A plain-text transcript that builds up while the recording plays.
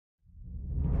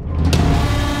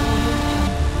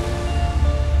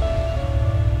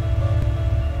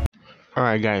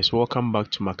Alright guys, welcome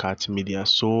back to McCarthy Media.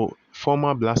 So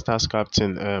former Blasters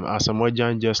captain ASAMOAH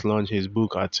GYAN just launched his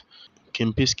book at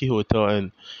Kempinski Hotel,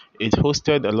 and it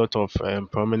hosted a lot of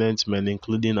prominent men,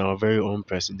 including our very own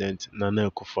president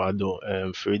Nana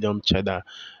Akufo-Addo, Freedom Cheddar,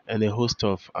 and a host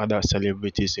of other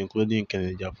celebrities including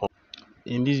Agyapong.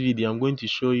 In this video, I'm going to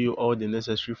show you all the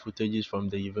necessary footages from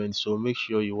the event, so make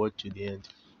sure you watch to the end.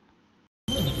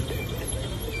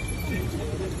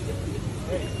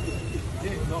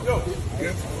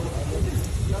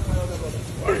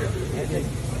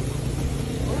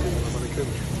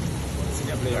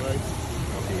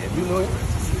 You know it?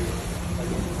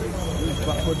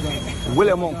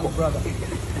 William Monko, brother.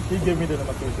 He gave me the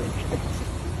number.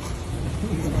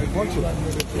 Want you?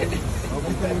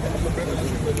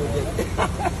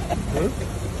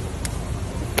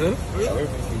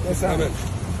 Yes, sir.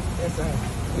 Yes, sir.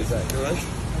 Yes, sir. You right?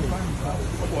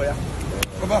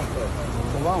 Come on.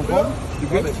 Come on, come. You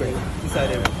good? Inside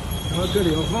there.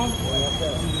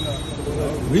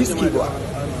 Whiskey boy.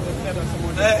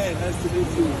 Hey, nice to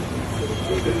meet you.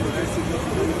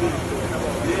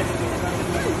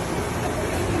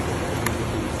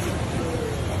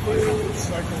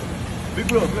 Big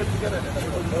bro, we're together.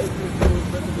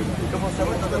 Come on,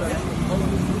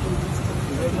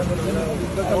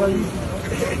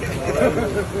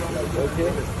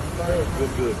 okay.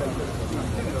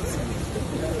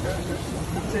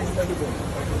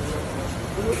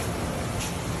 Good.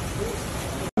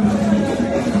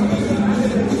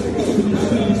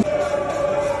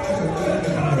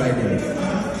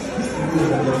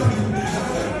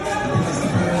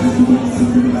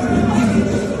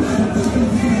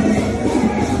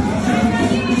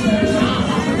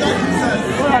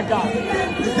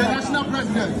 International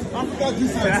president, Africa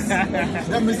Jesus,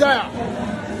 the Messiah.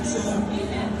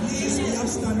 Please, we have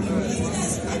standing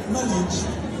acknowledge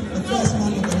the first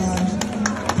man of the land,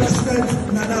 President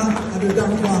Nana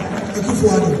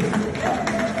Akufo-Addo.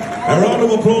 A round of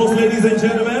applause, ladies and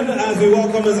gentlemen, as we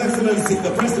welcome His Excellency,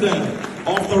 the President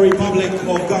of the Republic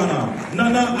of Ghana,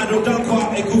 Nana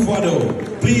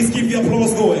Akufo-Addo. Please keep the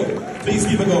applause going. Please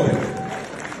keep it going.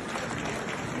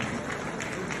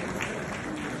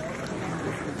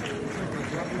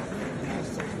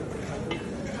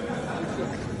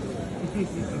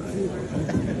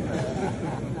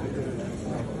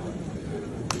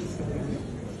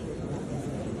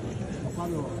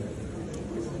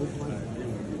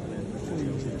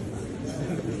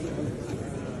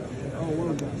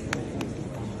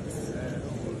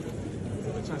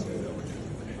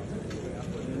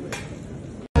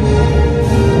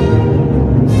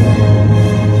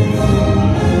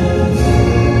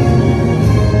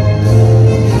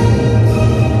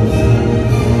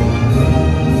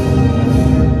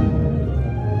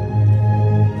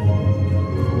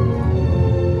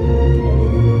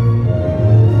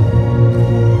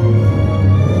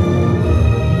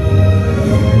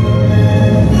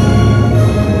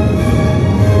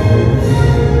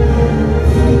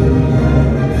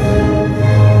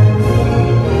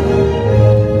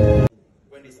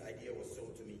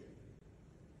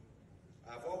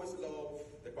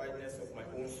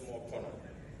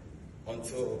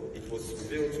 Until it was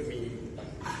revealed to me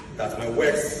that my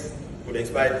works could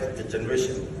inspire the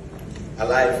generation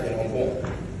alive and unborn.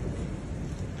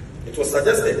 It was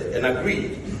suggested and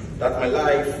agreed that my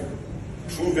life,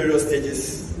 through various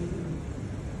stages,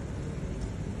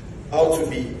 ought to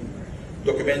be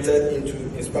documented into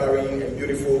inspiring and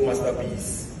beautiful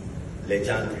masterpiece,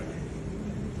 legendary.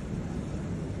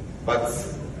 But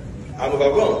I'm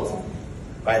overwhelmed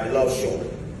by the love shown.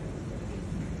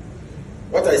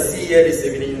 What I see here this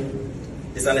evening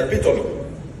is an epitome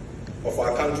of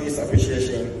our country's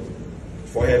appreciation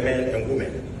for her men and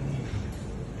women.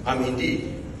 I'm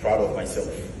indeed proud of myself.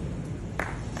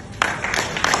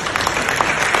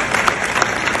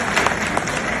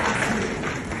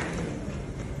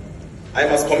 I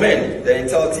must commend the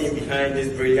entire team behind this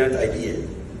brilliant idea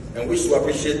and wish to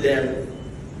appreciate them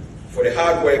for the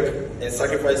hard work and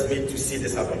sacrifice made to see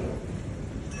this happen.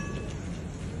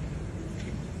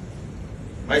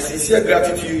 My sincere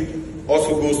gratitude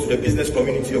also goes to the business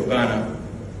community of Ghana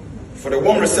for the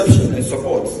warm reception and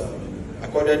support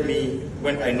accorded me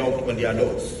when I knocked on their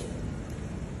doors.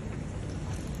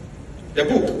 The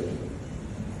book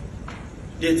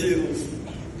details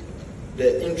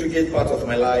the intricate part of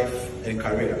my life and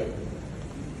career.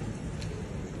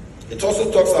 It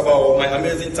also talks about my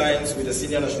amazing times with the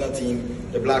senior national team,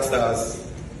 the Black Stars,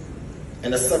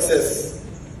 and the success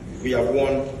we have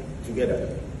won together.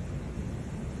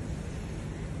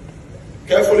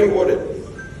 Carefully worded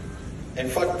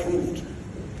and fact-proved,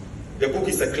 the book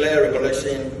is a clear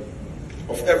recollection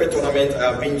of every tournament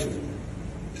I have been to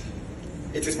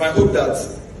It is my hope that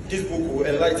this book will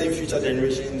enlighten future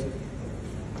generations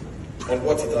on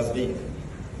what it has been.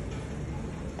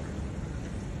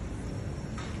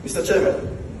 Mr.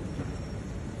 Chairman,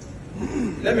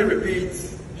 let me repeat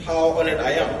how honored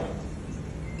I am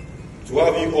to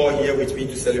have you all here with me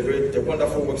to celebrate the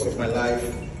wonderful works of my life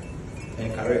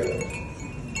and career.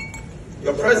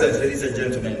 Your presence, ladies and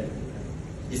gentlemen,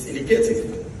 is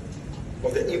indicative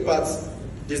of the impact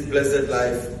this blessed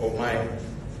life of mine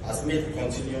has made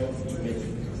continue to make.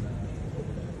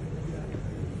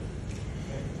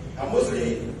 I'm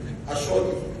mostly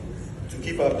assured to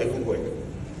keep up the good work.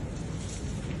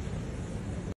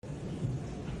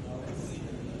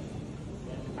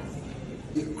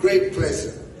 It's a great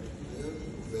pleasure.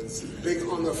 It's a big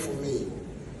honor for me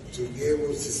to be able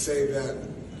to say that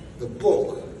the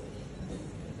book,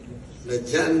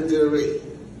 Legendary,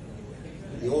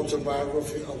 the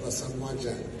autobiography of ASAMOAH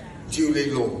GYAN,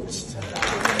 duly launched.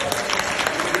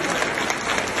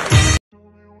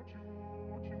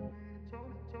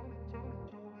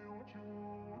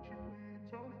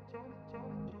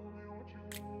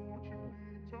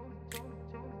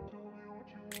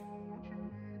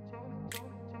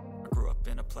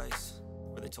 Place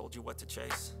where they told you what to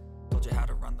chase, told you how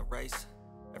to run the race.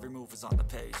 Every move was on the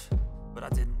page, but I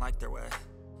didn't like their way.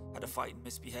 Had to fight and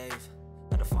misbehave,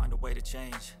 had to find a way to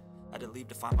change, had to leave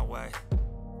to find my way.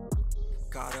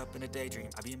 Caught up in a daydream,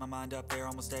 I beat my mind up there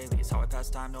almost daily. It's how I pass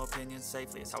time, no opinions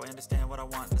safely. It's how I understand what I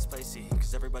want in this place, see.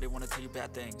 Cause everybody wanna tell you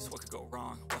bad things, what could go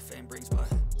wrong, what fame brings. But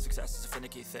success is a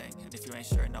finicky thing, and if you ain't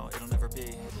sure, no, it'll never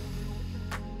be.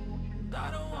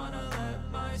 I don't wanna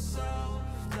let myself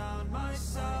down,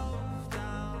 myself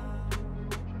down.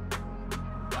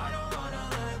 I don't wanna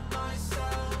let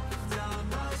myself down,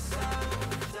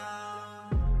 myself down.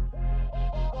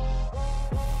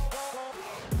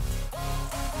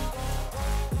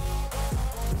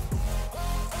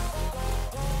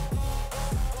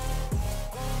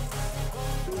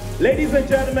 Ladies and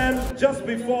gentlemen, just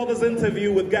before this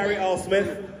interview with Gary R.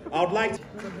 Smith, I would like to...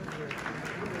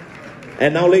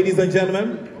 And now, ladies and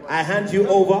gentlemen, I hand you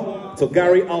over to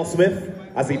Gary R. Smith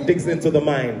as he digs into the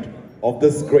mind of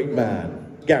this great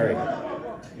man. Gary.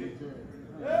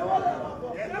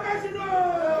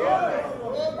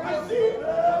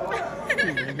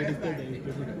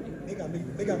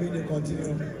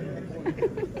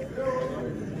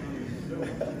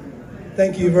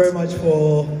 Thank you very much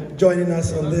for joining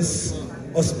us on this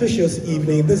auspicious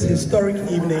evening, this historic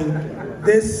evening,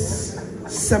 this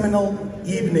seminal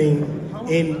evening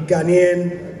in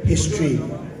Ghanaian history.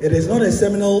 It is not a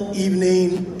seminal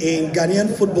evening in Ghanaian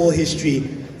football history.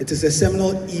 It is a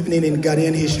seminal evening in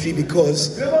Ghanaian history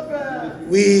because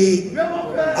we,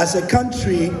 as a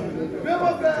country,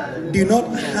 do not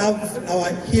have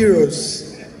our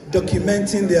heroes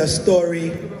documenting their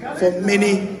story for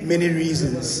many, many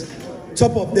reasons.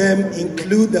 Top of them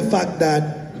include the fact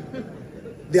that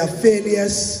their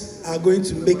failures are going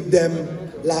to make them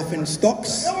laughing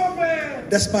stocks.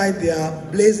 Despite their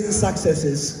blazing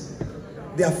successes,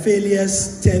 their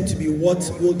failures tend to be what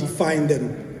will define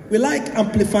them. We like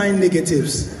amplifying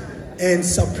negatives and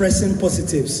suppressing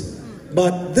positives.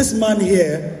 But this man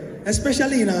here,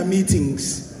 especially in our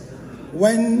meetings,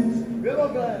 when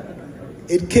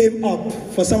it came up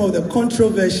for some of the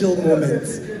controversial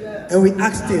moments, and we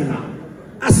asked him,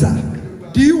 Asa,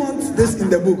 do you want this in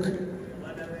the book?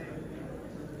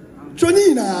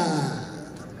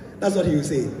 Tronina! That's what he would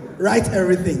say. Write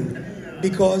everything.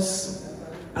 Because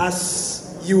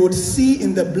as you would see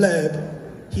in the blurb,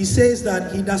 he says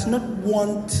that he does not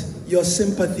want your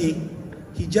sympathy.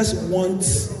 He just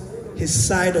wants his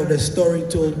side of the story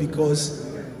told, because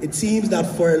it seems that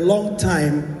for a long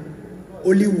time,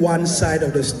 only one side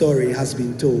of the story has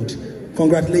been told.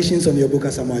 Congratulations on your book,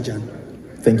 ASAMOAH GYAN.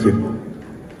 Thank you.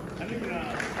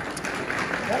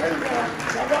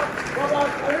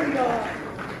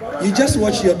 You just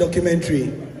watched your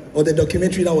documentary, or the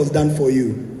documentary that was done for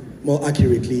you, more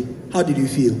accurately. How did you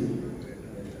feel?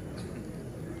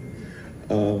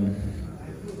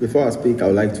 Before I speak, I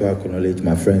would like to acknowledge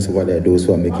my friends over there, those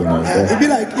who are making us. It'd be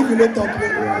like if you don't talk.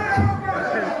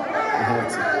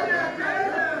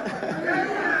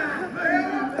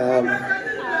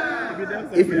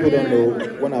 If people don't know,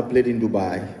 when I played in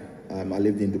Dubai, I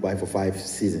lived in Dubai for 5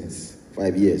 seasons,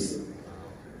 5 years.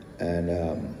 And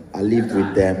I lived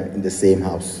with them in the same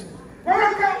house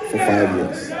for 5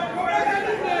 years.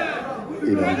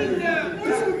 You know.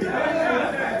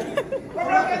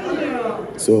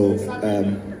 So,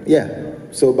 yeah.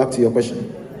 So back to your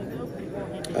question.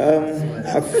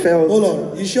 I felt... Hold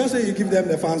on. You sure say you give them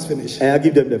the fans finish? I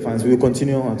give them the fans. We will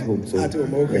continue at home. So, at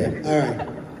home, okay. Yeah. All right.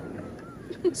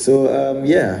 So,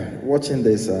 yeah, watching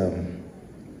this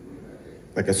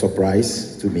like a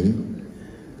surprise to me.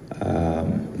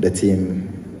 The team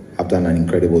have done an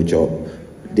incredible job.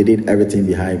 They did everything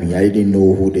behind me. I didn't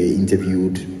know who they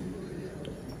interviewed.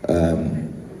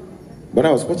 When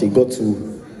I was watching, it got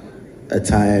to a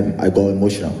time I got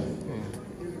emotional.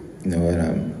 You know,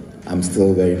 and I'm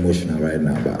still very emotional right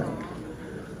now. But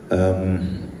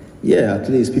yeah, at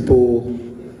least people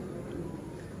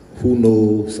who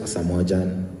know ASAMOAH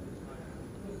GYAN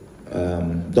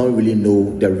don't really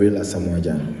know the real ASAMOAH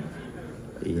GYAN.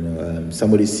 You know,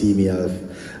 somebody see me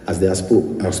as the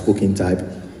outspoken type,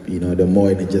 you know, the more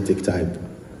energetic type,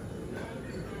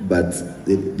 but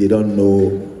they don't know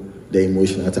the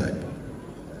emotional type,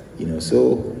 you know.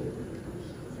 So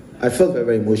I felt very,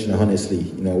 very emotional, honestly,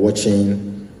 you know,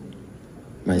 watching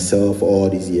myself all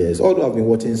these years. Although I've been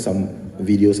watching some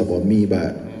videos about me,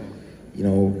 but, you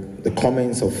know, the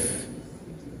comments of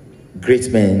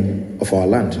great men of our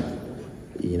land,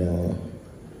 you know,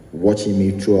 watching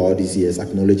me through all these years,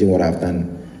 acknowledging what I've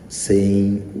done,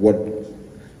 saying what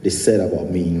they said about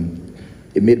me,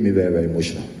 it made me very, very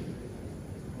emotional.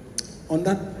 On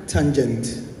that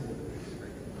tangent,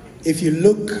 if you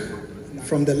look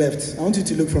from the left, I want you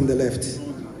to look from the left,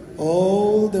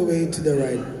 all the way to the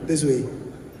right, this way.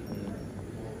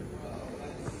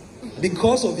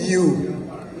 Because of you,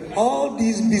 all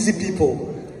these busy people,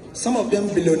 some of them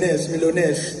billionaires,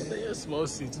 millionaires,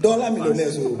 dollar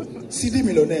millionaires, CD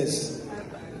millionaires,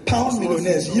 pound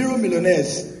millionaires, euro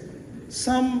millionaires,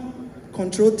 some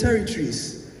control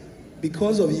territories.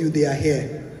 Because of you, they are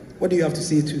here. What do you have to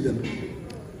say to them?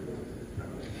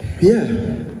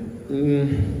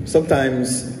 Yeah.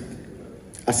 Sometimes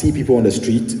I see people on the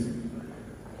street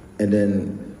and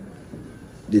then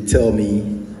they tell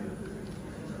me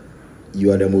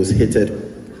you are the most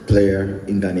hated player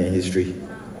in Ghanaian history.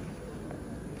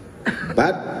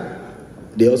 But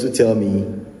they also tell me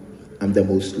I'm the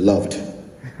most loved.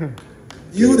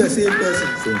 You the same person.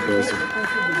 Same person.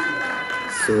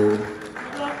 So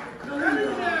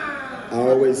I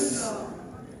always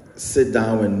sit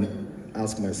down and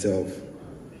ask myself,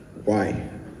 why?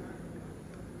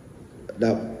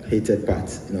 That hated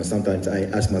part, you know, sometimes I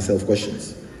ask myself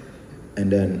questions.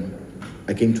 And then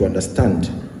I came to understand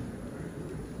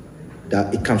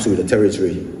that it comes with the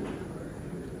territory.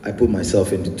 I put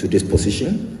myself into this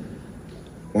position.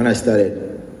 When I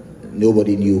started,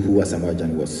 nobody knew who ASAMOAH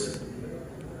GYAN was.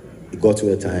 It got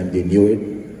to a time they knew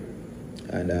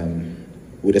it. And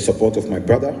with the support of my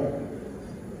brother,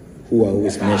 who I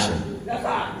always mention,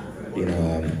 you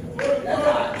know,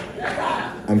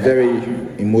 I'm very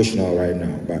emotional right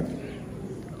now, but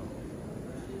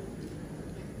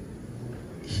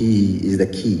he is the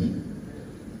key.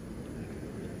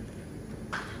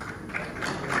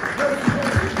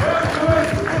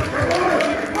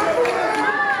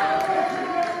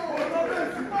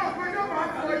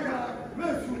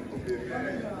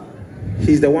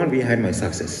 He's the one behind my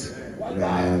success. You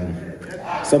know,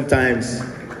 sometimes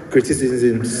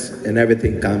criticisms and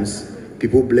everything comes,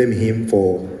 people blame him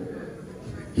for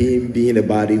him being a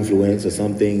bad influence or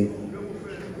something,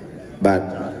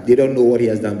 but they don't know what he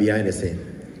has done behind the scene.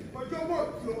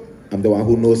 I'm the one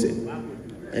who knows it.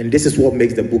 And this is what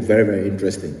makes the book very, very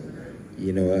interesting.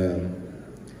 You know,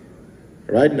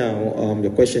 right now,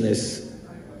 your question is,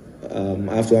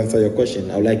 I have to answer your question.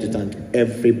 I would like to thank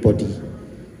everybody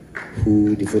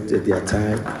who devoted their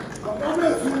time,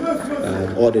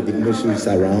 all the dignitaries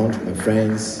around, my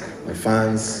friends, my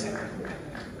fans,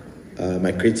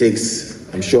 my critics.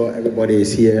 I'm sure everybody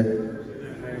is here.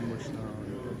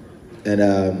 And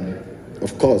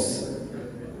of course,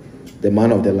 the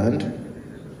man of the land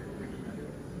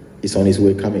is on his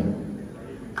way coming.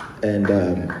 And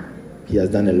he has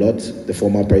done a lot. The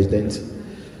former president,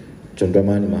 John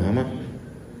Dramani Mahama.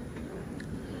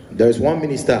 There is one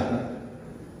minister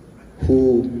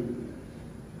who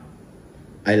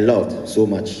I loved so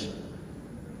much.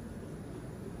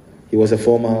 He was a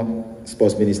former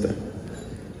sports minister.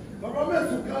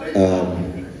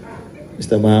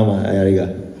 Mr. Mahama Ayariga.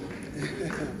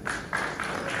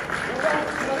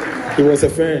 He was a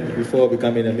friend before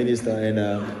becoming a minister, and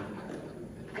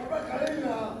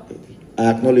I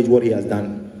acknowledge what he has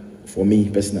done for me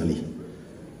personally.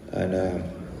 And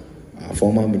our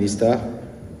former minister,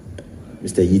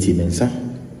 Mr. Yiti Mensah,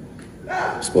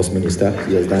 sports minister,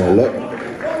 he has done a lot.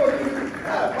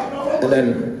 And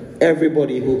then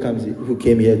everybody who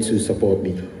came here to support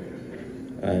me.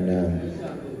 And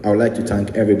I would like to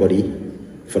thank everybody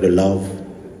for the love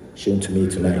shown to me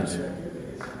tonight.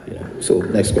 Yeah. So,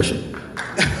 next question.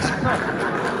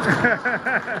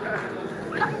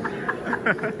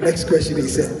 Next question, he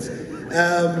said.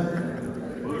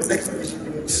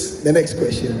 The next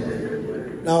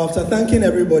question. Now, after thanking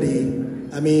everybody,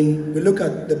 I mean, we look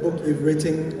at the book you've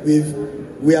written.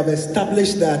 We have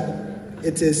established that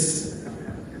it is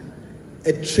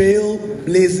a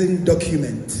trail-blazing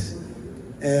document.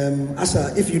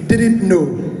 Asa, if you didn't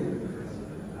know,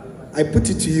 I put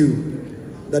it to you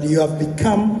that you have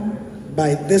become,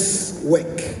 by this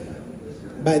work,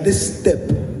 by this step,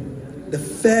 the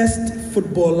first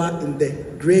footballer in the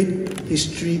great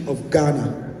history of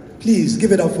Ghana. Please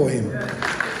give it up for him.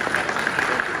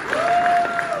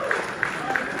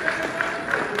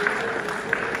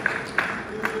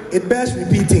 It bears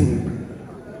repeating.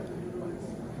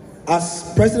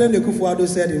 As President Akufo-Addo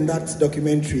said in that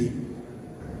documentary,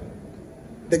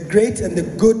 the great and the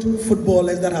good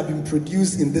footballers that have been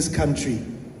produced in this country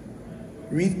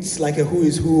reads like a who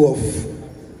is who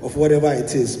of whatever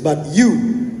it is. But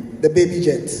you, the baby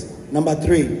jet, number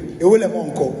 3, Ewule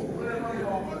Monko.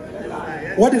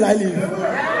 What did I leave?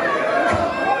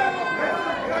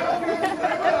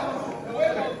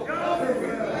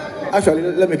 Actually,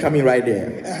 let me come in right there.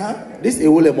 This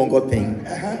Ewule Monko thing,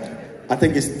 I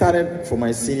think it started from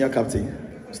my senior captain,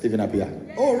 Stephen Apia.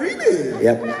 Oh, really?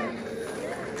 Yep.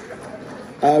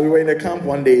 We were in the camp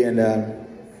one day, and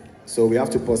so we have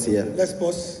to pause here. Let's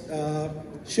pause.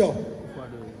 Sure.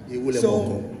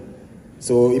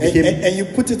 So it became, and you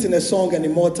put it in a song and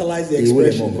immortalize the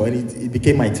expression. And it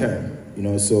became my term, you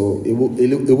know. So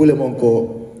Ewule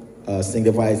Monko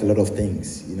signifies a lot of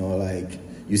things, you know, like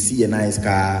you see a nice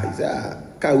car, you say,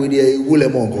 car with Ewule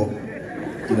Monko,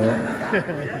 you know.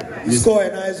 You score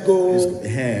a nice goal. Go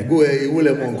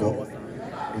Ewule Monko,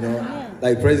 you know.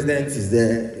 Like president is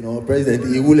there, you know, President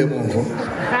Ewule Monko.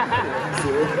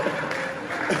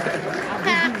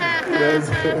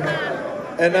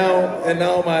 And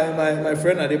now my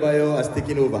friend Adebayor has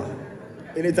taken over.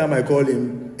 Anytime I call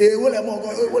him, Ewule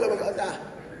Monko.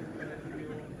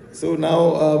 So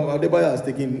now Adebayor has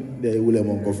taken the Ewule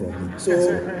Monko from me.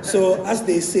 So as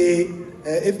they say,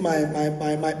 if my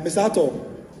Mr. Ato,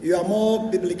 you are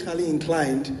more biblically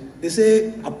inclined, they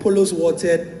say Apollos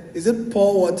watered. Is it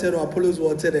Paul watered or Apollos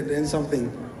watered and then something?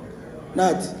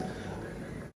 Not.